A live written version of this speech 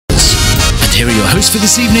here are your hosts for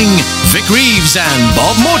this evening, Vic Reeves and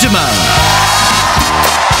Bob Mortimer.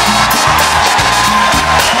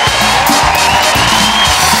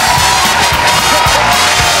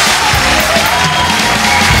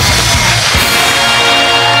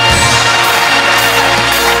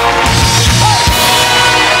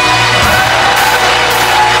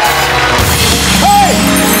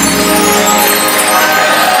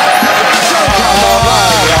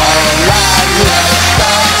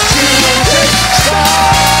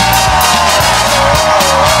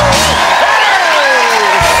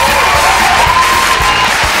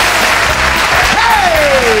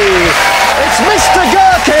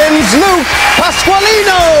 Luke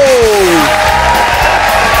Pasqualino!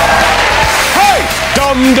 Hey!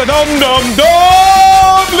 Dum-da-dum-dum-dum!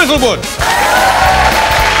 Littlewood!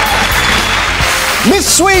 Miss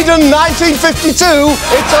Sweden 1952,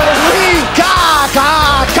 it's Ulrika!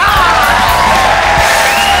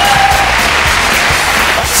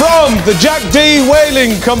 From the Jack D.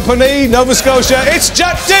 Whaling Company, Nova Scotia, it's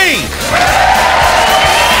Jack D!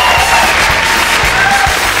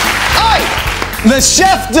 Le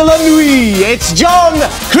chef de la nuit, it's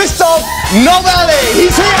Jean-Christophe Novelli.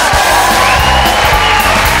 He's here.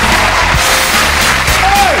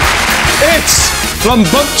 Hey, it's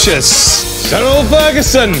Flumbumptious Cheryl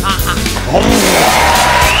Ferguson.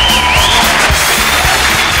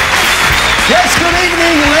 Yes, good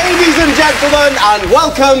evening, ladies and gentlemen, and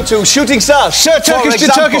welcome to Shooting Stars. Sir, Turkish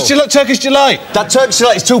delight. That Turkish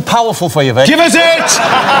delight is too powerful for you, Vic. Give us it!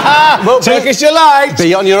 Well, Turkish delight.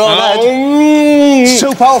 Be on your own head. It's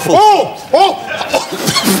too powerful.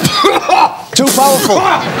 Too powerful.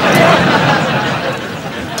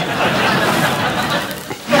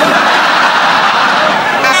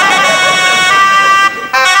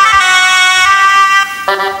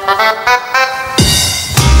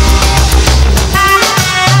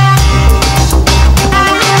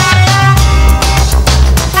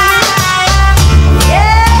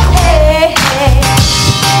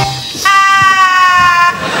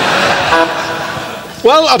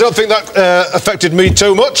 Well, I don't think that affected me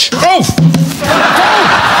too much. Oh!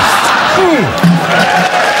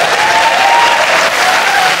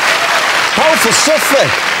 Powerful stuff, Vic.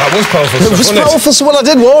 That was powerful It stuff, was wasn't powerful stuff. Well, I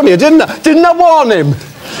did warn you, didn't I? Didn't I warn him?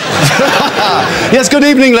 Yes, good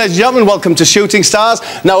evening, ladies and gentlemen. Welcome to Shooting Stars.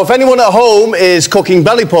 Now, if anyone at home is cooking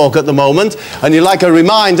belly pork at the moment and you'd like a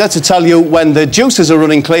reminder to tell you when the juices are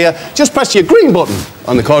running clear, just press your green button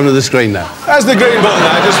on the corner of the screen now. There's the green button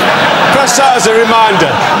there. Just press that as a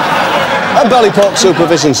reminder. A belly pork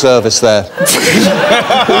supervision service there.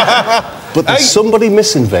 But there's somebody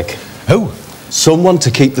missing, Vic. Who? Someone to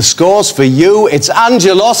keep the scores for you. It's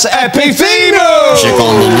Angelos Epifimo! She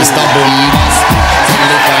call me Mr. Bombastic,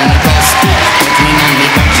 totally fantastic. Put me on the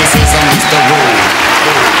Duchesses and Mr. Rowe.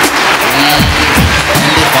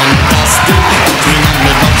 Totally fantastic. Put me on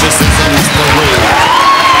the Duchesses and Mr. Rowe.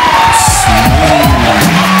 Smooth.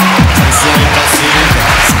 Just like a silver.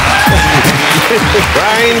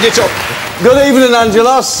 Grind it up. Good evening,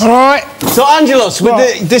 Angelos. All right. So, Angelos,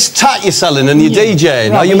 with this tat you're selling and you're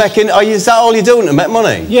DJing, is that all you're doing to make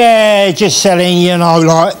money? Yeah, just selling, you know,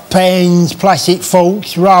 like pens, plastic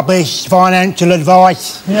forks, rubbish, financial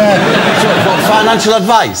advice. Yeah. What, financial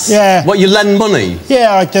advice? Yeah. What, you lend money?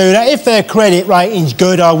 Yeah, I do that. If their credit rating's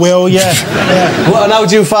good, I will, yeah. Yeah. Well, and how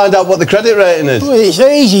do you find out what the credit rating is? Well, it's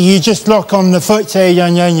easy. You just look on the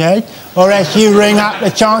FTSE, or else you ring up the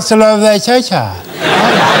Chancellor of the Teacher.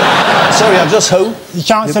 Sorry, I've just who? The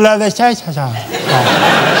Chancellor of the Teacher.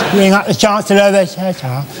 Ring up the Chancellor of the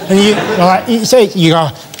Teacher, and you go,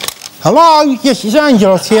 hello, yes, it's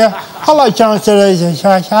Angelos here. Hello, Chancellor of the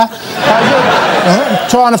Teacher.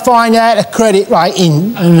 Trying to find out the credit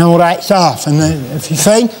rating and all that stuff and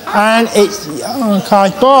everything, and it's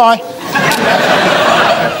okay. Bye.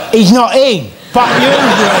 He's not in, but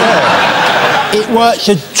usually it works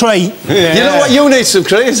a treat. Yeah. You know what? You need some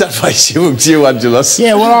careers advice, you, Angelos.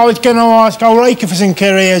 Yeah, well, I was going to ask Ulrika for some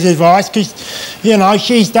careers advice because, you know,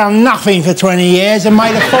 she's done nothing for 20 years and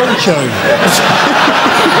made a fortune.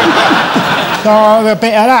 So I'll have a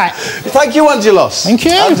bit of that. Thank you, Angelos. Thank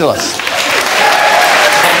you. Angelos.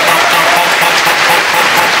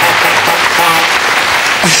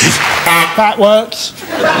 That works.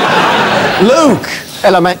 Luke.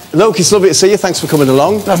 Hello, mate. Luke, it's lovely to see you. Thanks for coming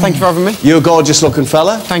along. No, thank you for having me. You're a gorgeous-looking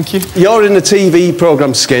fella. Thank you. You're in the TV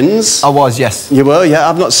programme Skins. I was, yes. You were, yeah.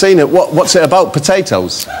 I've not seen it. What's it about?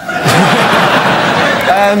 Potatoes?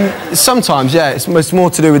 Sometimes, yeah. It's more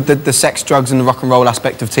to do with the sex, drugs and the rock and roll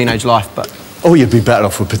aspect of teenage life, but... Oh, you'd be better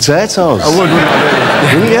off with potatoes. I would, wouldn't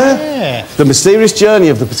I? Wouldn't you? Yeah. The mysterious journey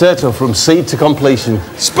of the potato from seed to completion.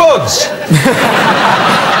 Spuds!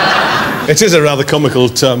 It is a rather comical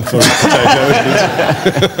term for a potato,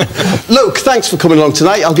 isn't it? Luke, thanks for coming along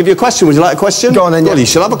tonight. I'll give you a question. Would you like a question? Go on then, yeah. Well, you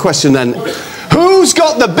shall have a question then. Who's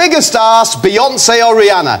got the biggest arse, Beyonce or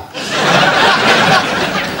Rihanna?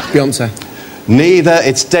 Beyonce. Neither.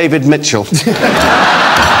 It's David Mitchell.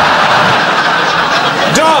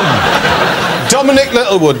 Dominic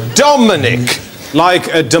Littlewood. Dominic.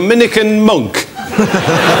 Like a Dominican monk.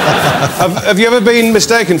 Have you ever been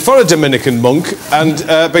mistaken for a Dominican monk and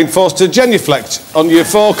been forced to genuflect on your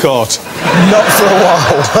forecourt? Not for a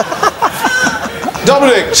while.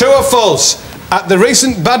 Dominic, true or false? At the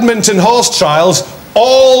recent badminton horse trials,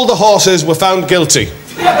 all the horses were found guilty. True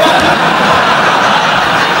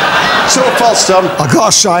or false, Tom? I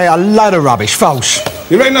gotta say, a load of rubbish. False.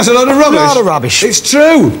 You reckon that's a load of rubbish? A load of rubbish. It's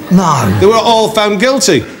true. No. They were all found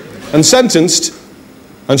guilty and sentenced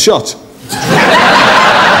and shot.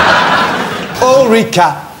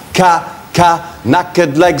 Ulrika,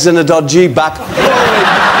 knackered legs and a dodgy back.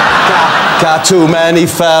 Ulrika, too many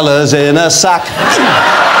fellas in a sack.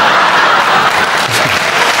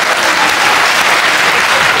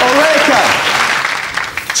 Ulrika,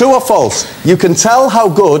 true or false? You can tell how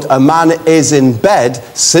good a man is in bed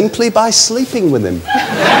simply by sleeping with him.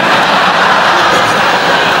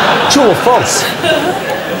 True or false?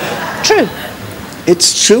 True.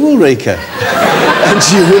 It's true, Ulrika. And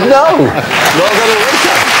you would know. Well done,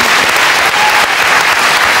 Ulrika.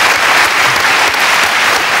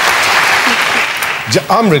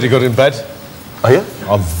 I'm really good in bed. Are you?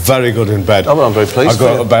 I'm very good in bed. Oh, well, I'm very pleased.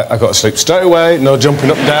 I got to sleep straight away, no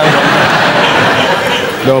jumping up and down.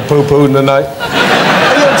 No poo-poo in the night.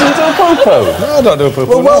 Oh, you didn't do a poo-poo? No, I don't do a poo-poo.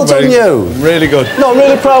 Well, well done you. Really good. No, I'm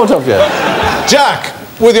really proud of you. Jack,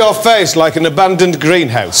 with your face like an abandoned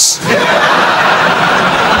greenhouse.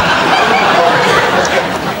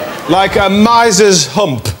 Like a miser's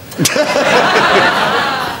hump.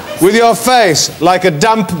 With your face like a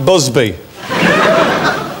damp busby.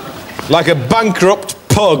 Like a bankrupt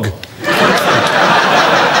pug.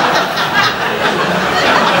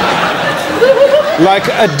 Like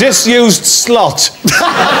a disused slot.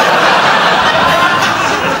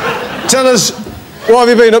 Tell us, what have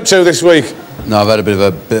you been up to this week? No, I've had a bit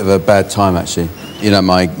of a bad time actually. You know,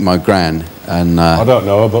 my gran and I don't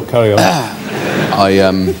know, but carry on.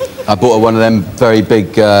 I bought her one of them very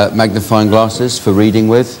big magnifying glasses for reading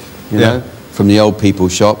with, you know, from the old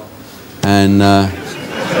people's shop, and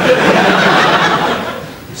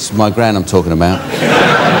it's my gran I'm talking about.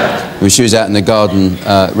 When she was out in the garden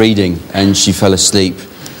reading, and she fell asleep.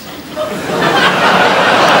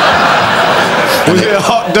 Was it a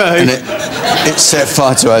hot day? And it set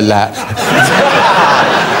fire to her lap.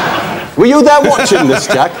 Were you there watching this,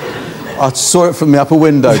 Jack? I saw it from the upper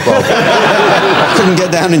window, Bob. I couldn't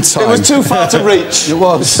get down in time. It was too far to reach. It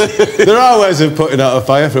was. There are ways of putting out a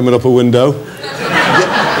fire from an upper window.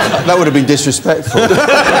 That would have been disrespectful.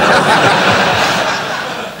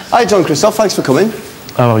 Hi, Jean-Christophe, thanks for coming.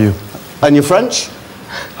 How are you? And you're French?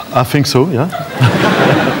 I think so, yeah.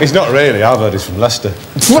 He's not really, I've heard he's from Leicester.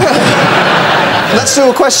 Let's do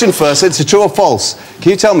a question first. It's a true or false.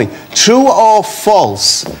 Can you tell me, true or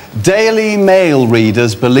false, Daily Mail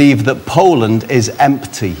readers believe that Poland is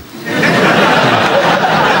empty?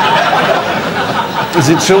 Is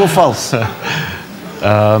it true or false? You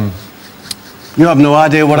have no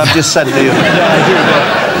idea what I've just said, do you?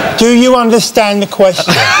 Do you understand the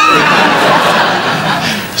question?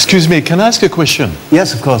 Excuse me, can I ask a question?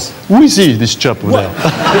 Yes, of course. Who is he, this chap over there?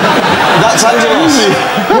 That's Angelos.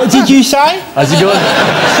 What did you say? How's he going?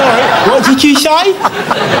 Sorry, what did you say?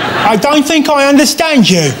 I don't think I understand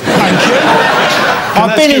you. Thank you.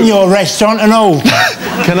 I've been in your restaurant and all.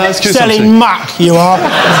 Can I ask you Selling something? muck, you are.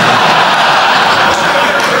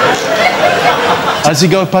 Has he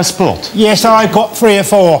got a passport? Yes, I've got 3 or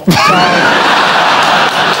 4.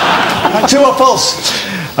 True or false?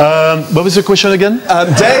 What was the question again?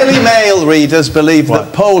 Daily Mail readers believe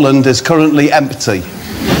that Poland is currently empty.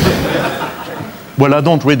 Well, I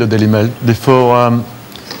don't read the Daily Mail. Therefore,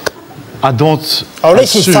 I don't... Oh,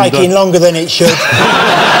 this is taking longer than it should.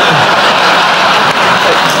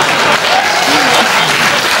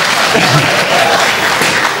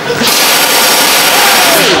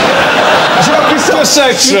 Just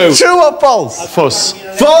say true. True or false? False.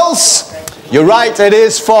 False? You're right, it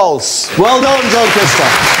is false. Well done,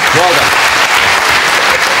 Jean-Christophe. Well done.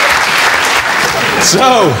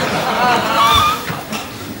 So,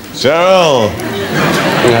 Cheryl.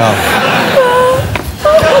 Yeah.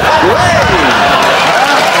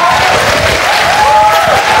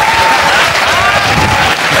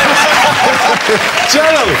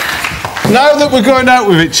 Cheryl, now that we're going out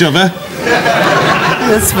with each other,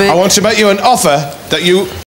 I want to make you an offer that you